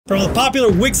From the popular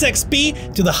Wix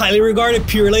XP to the highly regarded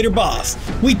Purelator Boss,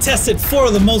 we tested 4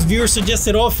 of the most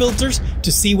viewer-suggested oil filters to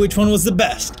see which one was the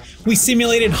best. We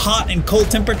simulated hot and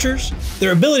cold temperatures,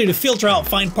 their ability to filter out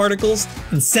fine particles,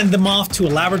 and send them off to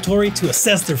a laboratory to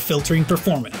assess their filtering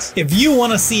performance. If you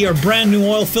want to see our brand new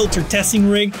oil filter testing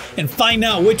rig and find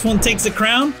out which one takes the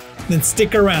crown, then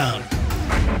stick around.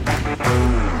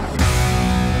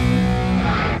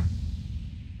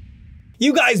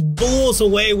 You guys blew us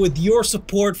away with your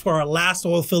support for our last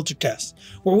oil filter test,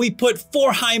 where we put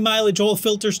 4 high mileage oil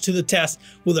filters to the test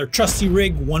with our trusty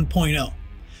rig 1.0.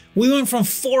 We went from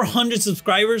 400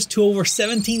 subscribers to over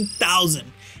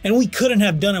 17,000, and we couldn't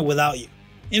have done it without you.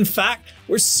 In fact,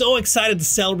 we're so excited to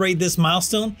celebrate this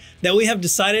milestone that we have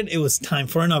decided it was time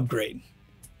for an upgrade.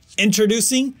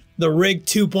 Introducing the Rig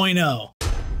 2.0.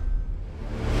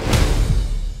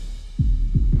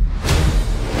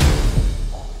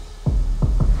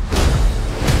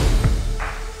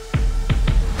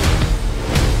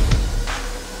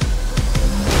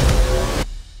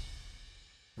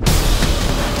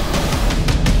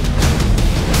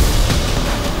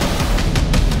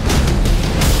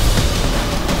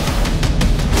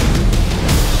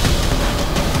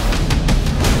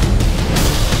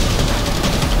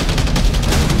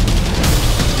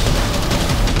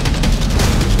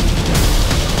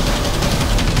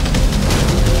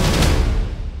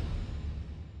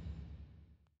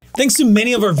 Thanks to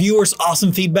many of our viewers'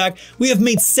 awesome feedback, we have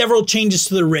made several changes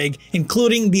to the rig,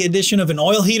 including the addition of an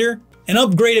oil heater, an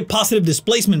upgraded positive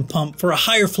displacement pump for a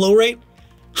higher flow rate,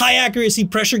 high accuracy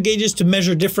pressure gauges to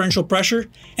measure differential pressure,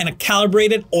 and a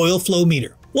calibrated oil flow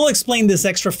meter. We'll explain this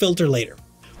extra filter later.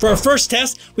 For our first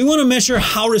test, we want to measure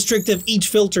how restrictive each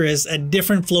filter is at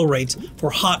different flow rates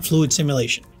for hot fluid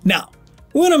simulation. Now,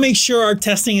 we want to make sure our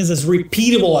testing is as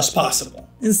repeatable as possible.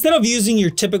 Instead of using your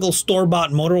typical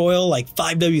store-bought motor oil like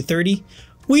 5W30,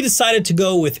 we decided to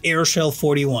go with Aeroshell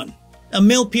 41, a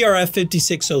mil PRF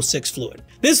 5606 fluid.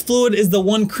 This fluid is the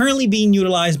one currently being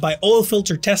utilized by oil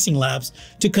filter testing labs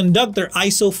to conduct their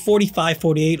ISO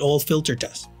 4548 oil filter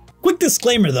test. Quick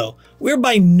disclaimer though, we're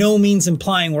by no means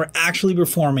implying we're actually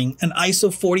performing an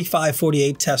ISO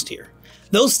 4548 test here.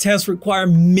 Those tests require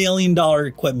million-dollar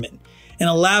equipment and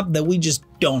a lab that we just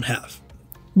don't have.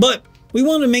 But we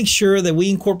want to make sure that we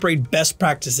incorporate best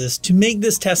practices to make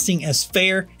this testing as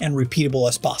fair and repeatable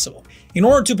as possible. In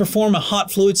order to perform a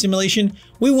hot fluid simulation,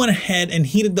 we went ahead and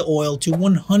heated the oil to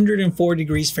 104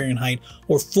 degrees Fahrenheit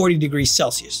or 40 degrees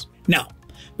Celsius. Now,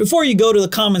 before you go to the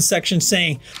comment section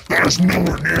saying, "That is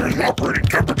nowhere near operating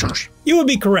temperatures," you would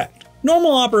be correct.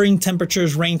 Normal operating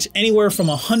temperatures range anywhere from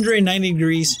 190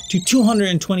 degrees to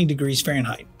 220 degrees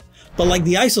Fahrenheit. But like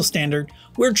the ISO standard,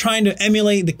 we're trying to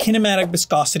emulate the kinematic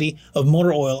viscosity of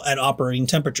motor oil at operating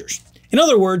temperatures. In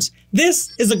other words, this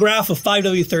is a graph of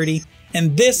 5W30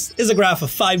 and this is a graph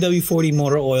of 5W40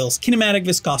 motor oil's kinematic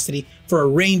viscosity for a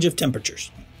range of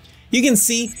temperatures. You can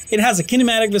see it has a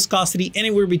kinematic viscosity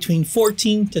anywhere between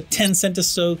 14 to 10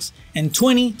 centistokes and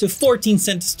 20 to 14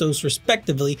 centistokes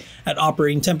respectively at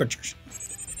operating temperatures.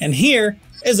 And here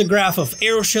is a graph of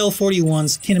Aeroshell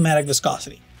 41's kinematic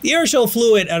viscosity. The Aeroshell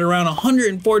fluid at around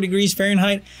 104 degrees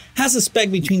Fahrenheit has a spec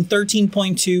between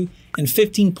 13.2 and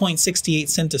 15.68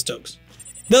 centistokes,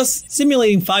 thus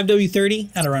simulating 5W30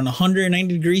 at around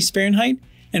 190 degrees Fahrenheit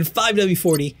and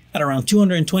 5W40 at around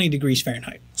 220 degrees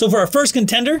Fahrenheit. So for our first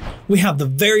contender, we have the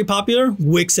very popular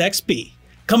Wix XP.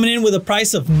 Coming in with a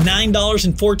price of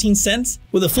 $9.14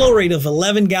 with a flow rate of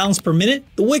 11 gallons per minute,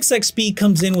 the Wix XP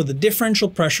comes in with a differential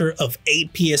pressure of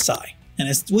 8 psi. And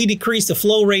as we decrease the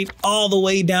flow rate all the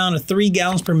way down to 3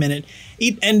 gallons per minute,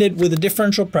 it ended with a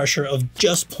differential pressure of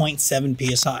just 0.7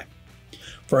 psi.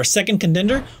 For our second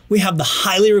contender, we have the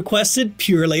highly requested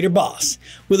Purelator Boss.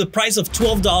 With a price of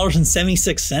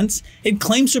 $12.76, it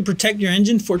claims to protect your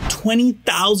engine for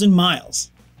 20,000 miles,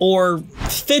 or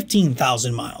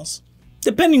 15,000 miles,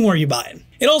 depending where you buy it.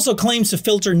 It also claims to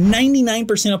filter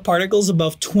 99% of particles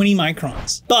above 20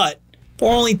 microns, but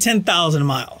for only 10,000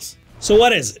 miles. So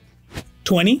what is it?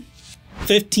 20,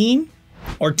 15,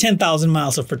 or 10,000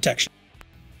 miles of protection?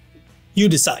 You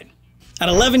decide. At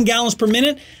 11 gallons per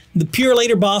minute, the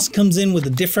Purelator Boss comes in with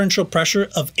a differential pressure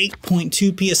of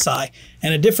 8.2 psi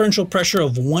and a differential pressure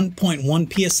of 1.1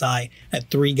 psi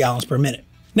at 3 gallons per minute.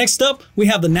 Next up, we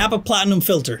have the Napa Platinum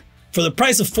filter. For the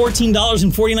price of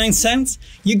 $14.49,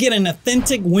 you get an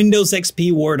authentic Windows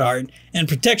XP word art and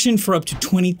protection for up to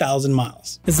 20,000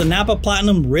 miles. Is the Napa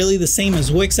Platinum really the same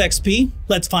as Wix XP?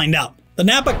 Let's find out. The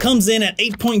Napa comes in at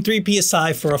 8.3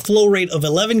 psi for a flow rate of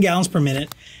 11 gallons per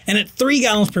minute, and at 3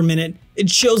 gallons per minute, it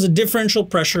shows a differential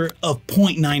pressure of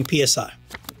 0.9 psi.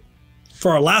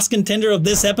 For our last contender of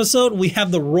this episode, we have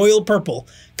the Royal Purple,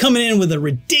 coming in with a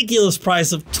ridiculous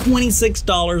price of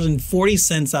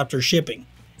 $26.40 after shipping.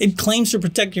 It claims to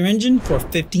protect your engine for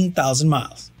 15,000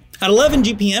 miles. At 11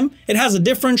 GPM, it has a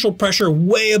differential pressure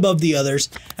way above the others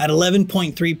at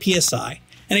 11.3 psi,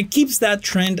 and it keeps that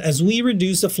trend as we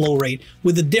reduce the flow rate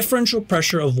with a differential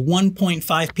pressure of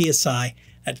 1.5 psi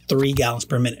at 3 gallons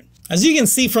per minute. As you can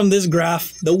see from this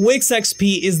graph, the Wix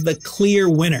XP is the clear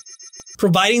winner,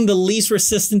 providing the least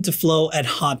resistant to flow at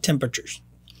hot temperatures.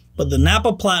 But the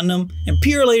Napa Platinum and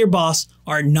Purolator Boss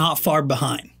are not far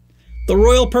behind. The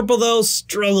Royal Purple, though,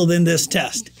 struggled in this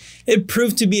test. It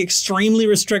proved to be extremely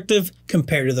restrictive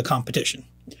compared to the competition.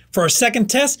 For our second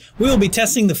test, we will be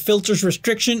testing the filter's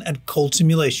restriction at cold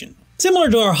simulation.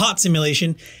 Similar to our hot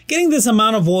simulation, getting this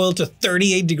amount of oil to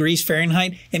 38 degrees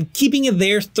Fahrenheit and keeping it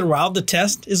there throughout the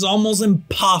test is almost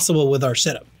impossible with our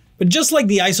setup. But just like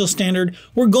the ISO standard,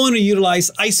 we're going to utilize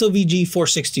ISO VG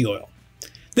 460 oil.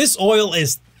 This oil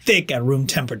is thick at room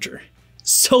temperature.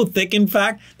 So thick, in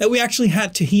fact, that we actually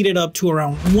had to heat it up to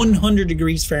around 100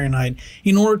 degrees Fahrenheit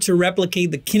in order to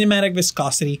replicate the kinematic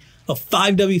viscosity of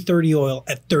 5W30 oil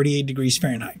at 38 degrees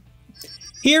Fahrenheit.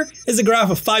 Here is a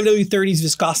graph of 5W30's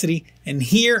viscosity, and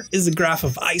here is a graph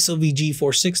of ISO VG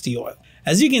 460 oil.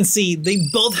 As you can see, they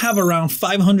both have around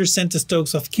 500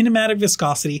 centistokes of kinematic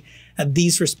viscosity at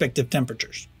these respective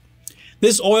temperatures.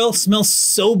 This oil smells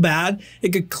so bad, it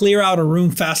could clear out a room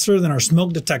faster than our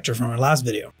smoke detector from our last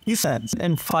video. You said,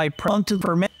 and 5 pounds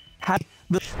per minute.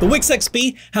 The Wix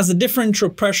XP has a differential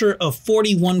pressure of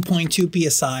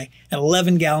 41.2 psi at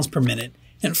 11 gallons per minute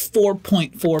and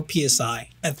 4.4 psi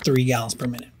at 3 gallons per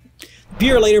minute. The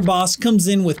Purolator Boss comes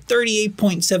in with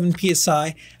 38.7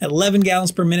 psi at 11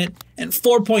 gallons per minute and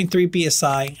 4.3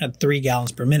 psi at 3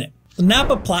 gallons per minute. The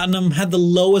Napa Platinum had the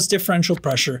lowest differential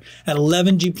pressure at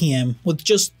 11 GPM with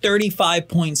just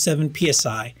 35.7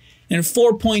 psi and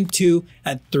 4.2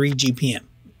 at 3 GPM.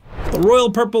 The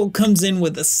Royal Purple comes in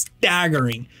with a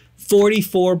staggering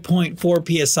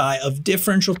 44.4 psi of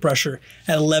differential pressure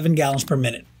at 11 gallons per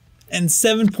minute and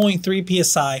 7.3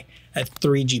 psi at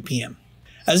 3 GPM.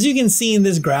 As you can see in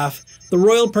this graph, the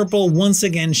Royal Purple once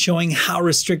again showing how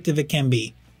restrictive it can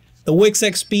be. The Wix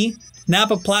XP,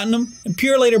 Napa Platinum, and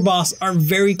Purolator Boss are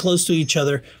very close to each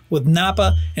other, with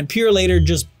Napa and Purolator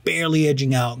just barely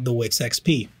edging out the Wix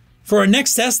XP. For our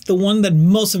next test, the one that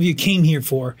most of you came here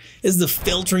for, is the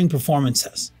filtering performance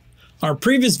test. On our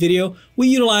previous video, we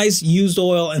utilized used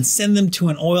oil and sent them to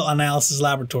an oil analysis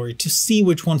laboratory to see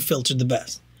which one filtered the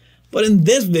best. But in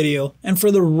this video, and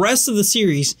for the rest of the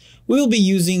series, we will be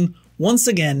using, once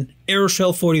again,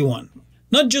 Aeroshell 41.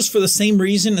 Not just for the same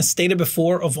reason as stated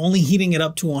before of only heating it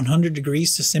up to 100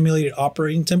 degrees to simulated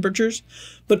operating temperatures,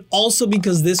 but also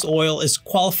because this oil is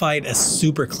qualified as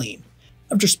super clean.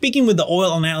 After speaking with the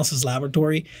oil analysis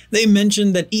laboratory, they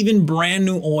mentioned that even brand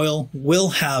new oil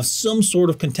will have some sort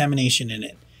of contamination in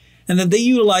it, and that they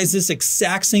utilize this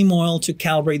exact same oil to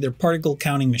calibrate their particle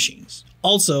counting machines.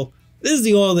 Also, this is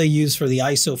the oil they use for the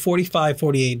ISO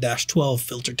 4548-12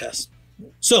 filter test.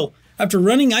 So, after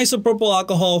running isopropyl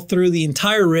alcohol through the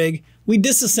entire rig, we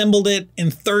disassembled it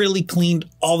and thoroughly cleaned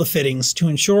all the fittings to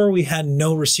ensure we had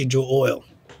no residual oil.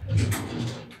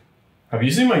 Have you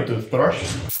seen my toothbrush?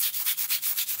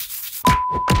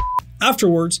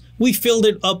 Afterwards, we filled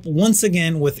it up once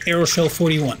again with Aeroshell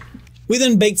 41. We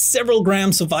then baked several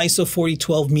grams of ISO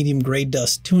 4012 medium grade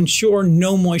dust to ensure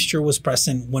no moisture was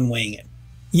present when weighing it.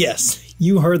 Yes,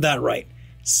 you heard that right.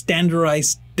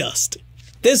 Standardized dust.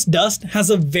 This dust has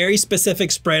a very specific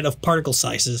spread of particle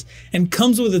sizes and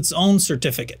comes with its own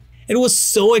certificate. It was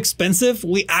so expensive,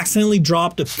 we accidentally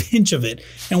dropped a pinch of it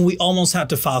and we almost had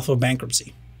to file for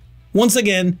bankruptcy. Once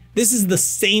again, this is the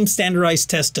same standardized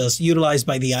test dust utilized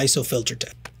by the ISO filter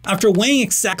test. After weighing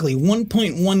exactly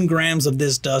 1.1 grams of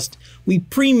this dust, we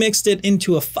pre-mixed it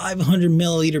into a 500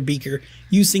 milliliter beaker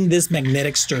using this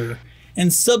magnetic stirrer,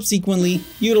 and subsequently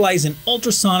utilize an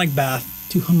ultrasonic bath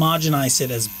to homogenize it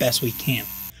as best we can.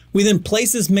 We then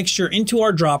place this mixture into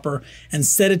our dropper and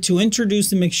set it to introduce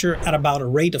the mixture at about a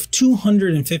rate of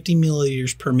 250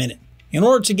 milliliters per minute. In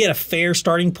order to get a fair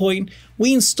starting point,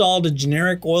 we installed a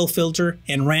generic oil filter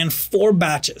and ran 4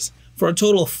 batches for a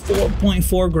total of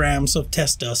 4.4 grams of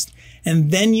test dust,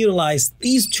 and then utilized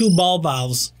these 2 ball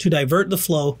valves to divert the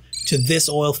flow to this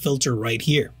oil filter right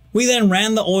here. We then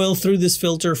ran the oil through this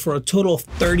filter for a total of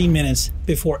 30 minutes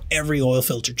before every oil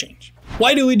filter change.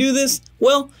 Why do we do this?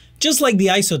 Well, just like the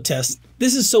ISO test,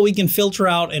 this is so we can filter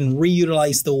out and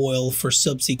reutilize the oil for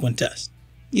subsequent tests.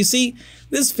 You see,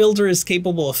 this filter is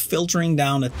capable of filtering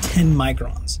down to 10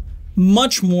 microns,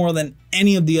 much more than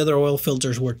any of the other oil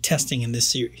filters we're testing in this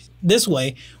series. This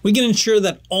way, we can ensure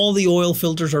that all the oil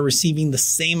filters are receiving the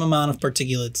same amount of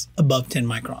particulates above 10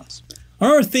 microns.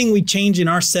 Another thing we change in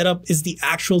our setup is the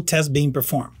actual test being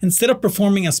performed. Instead of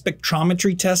performing a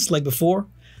spectrometry test like before,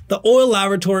 the oil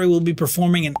laboratory will be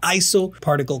performing an ISO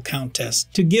particle count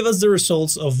test to give us the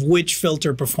results of which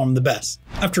filter performed the best.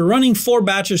 After running 4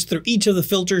 batches through each of the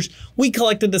filters, we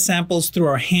collected the samples through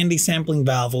our handy sampling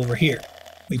valve over here.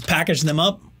 We packaged them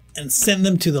up and sent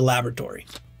them to the laboratory.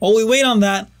 While we wait on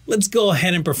that, let's go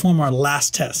ahead and perform our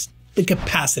last test, the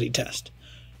capacity test.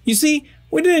 You see,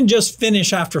 we didn't just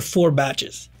finish after 4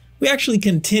 batches. We actually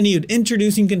continued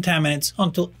introducing contaminants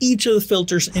until each of the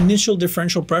filter's initial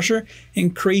differential pressure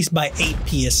increased by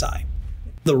 8 psi.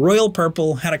 The Royal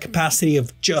Purple had a capacity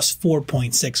of just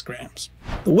 4.6 grams.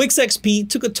 The Wix XP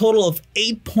took a total of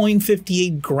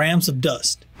 8.58 grams of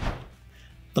dust.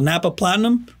 The Napa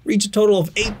Platinum reached a total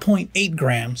of 8.8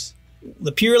 grams.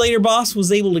 The Purelator Boss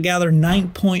was able to gather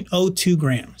 9.02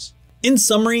 grams. In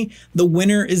summary, the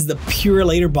winner is the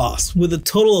Purelator Boss with a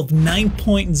total of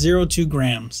 9.02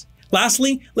 grams.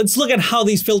 Lastly, let's look at how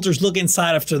these filters look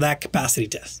inside after that capacity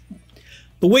test.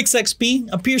 The Wix XP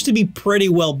appears to be pretty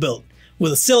well built,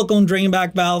 with a silicone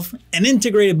drainback valve, an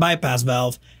integrated bypass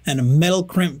valve, and a metal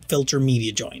crimp filter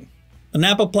media joint. The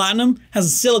Napa Platinum has a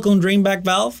silicone drainback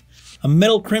valve, a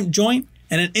metal crimp joint,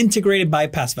 and an integrated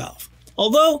bypass valve.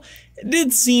 Although, it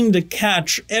did seem to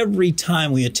catch every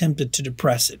time we attempted to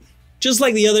depress it. Just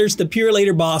like the others, the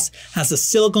Purelator Boss has a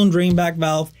silicone drainback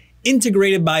valve,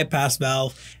 integrated bypass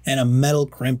valve, and a metal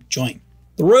crimp joint.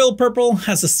 The Royal Purple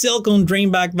has a silicone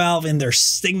drainback valve in their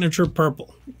signature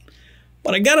purple.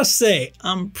 But I gotta say,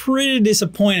 I'm pretty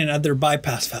disappointed at their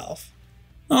bypass valve.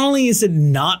 Not only is it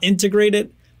not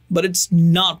integrated, but it's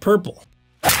not purple.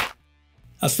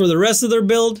 As for the rest of their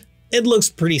build, it looks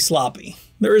pretty sloppy.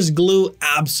 There is glue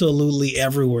absolutely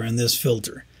everywhere in this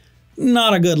filter.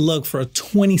 Not a good look for a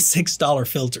 $26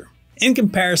 filter. In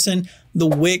comparison, the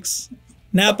Wix,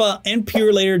 Napa, and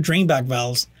Purelator drainback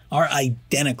valves are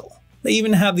identical. They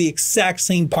even have the exact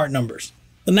same part numbers.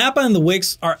 The Napa and the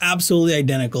Wix are absolutely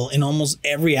identical in almost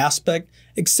every aspect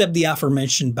except the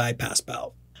aforementioned bypass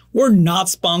valve. We're not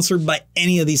sponsored by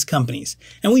any of these companies,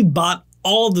 and we bought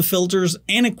all of the filters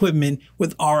and equipment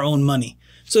with our own money.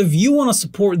 So if you want to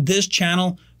support this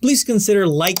channel, please consider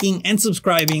liking and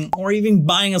subscribing, or even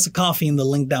buying us a coffee in the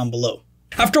link down below.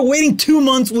 After waiting 2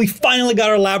 months, we finally got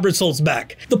our lab results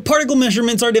back. The particle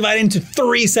measurements are divided into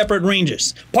 3 separate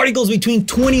ranges. Particles between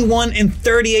 21 and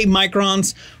 38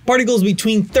 microns, particles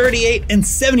between 38 and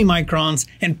 70 microns,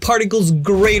 and particles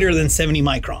greater than 70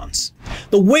 microns.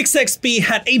 The Wix XP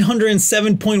had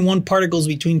 807.1 particles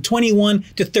between 21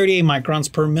 to 38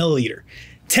 microns per milliliter,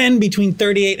 10 between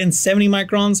 38 and 70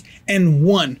 microns, and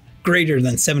 1 greater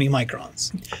than 70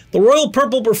 microns. The Royal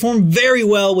Purple performed very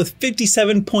well with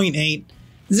 57.8,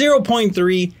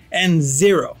 0.3, and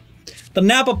 0. The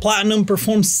Napa Platinum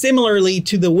performed similarly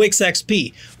to the Wix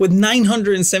XP with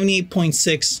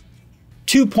 978.6,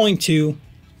 2.2,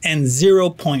 and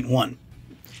 0.1.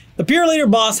 The Purelator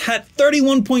Boss had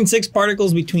 31.6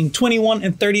 particles between 21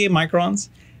 and 38 microns,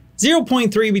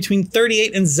 0.3 between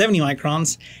 38 and 70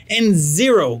 microns, and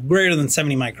 0 greater than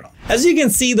 70 microns. As you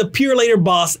can see, the Purelator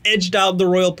Boss edged out the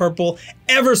Royal Purple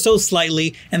ever so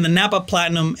slightly, and the Napa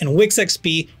Platinum and Wix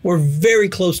XP were very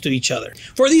close to each other.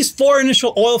 For these 4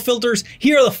 initial oil filters,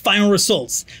 here are the final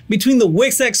results. Between the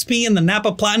Wix XP and the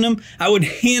Napa Platinum, I would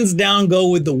hands down go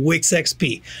with the Wix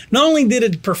XP. Not only did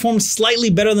it perform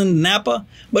slightly better than the Napa,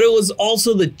 but it was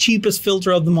also the cheapest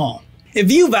filter of them all. If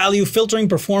you value filtering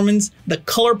performance, the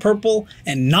color purple,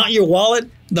 and not your wallet,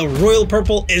 the Royal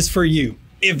Purple is for you.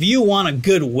 If you want a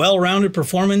good, well-rounded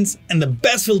performance and the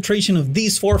best filtration of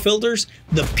these 4 filters,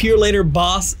 the Purelator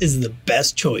Boss is the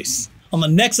best choice. On the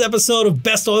next episode of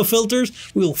Best Oil Filters,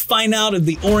 we will find out if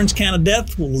the orange can of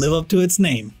death will live up to its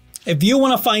name. If you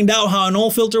want to find out how an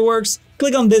oil filter works,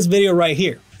 click on this video right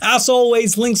here. As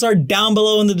always, links are down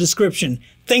below in the description.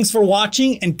 Thanks for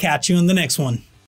watching, and catch you in the next one.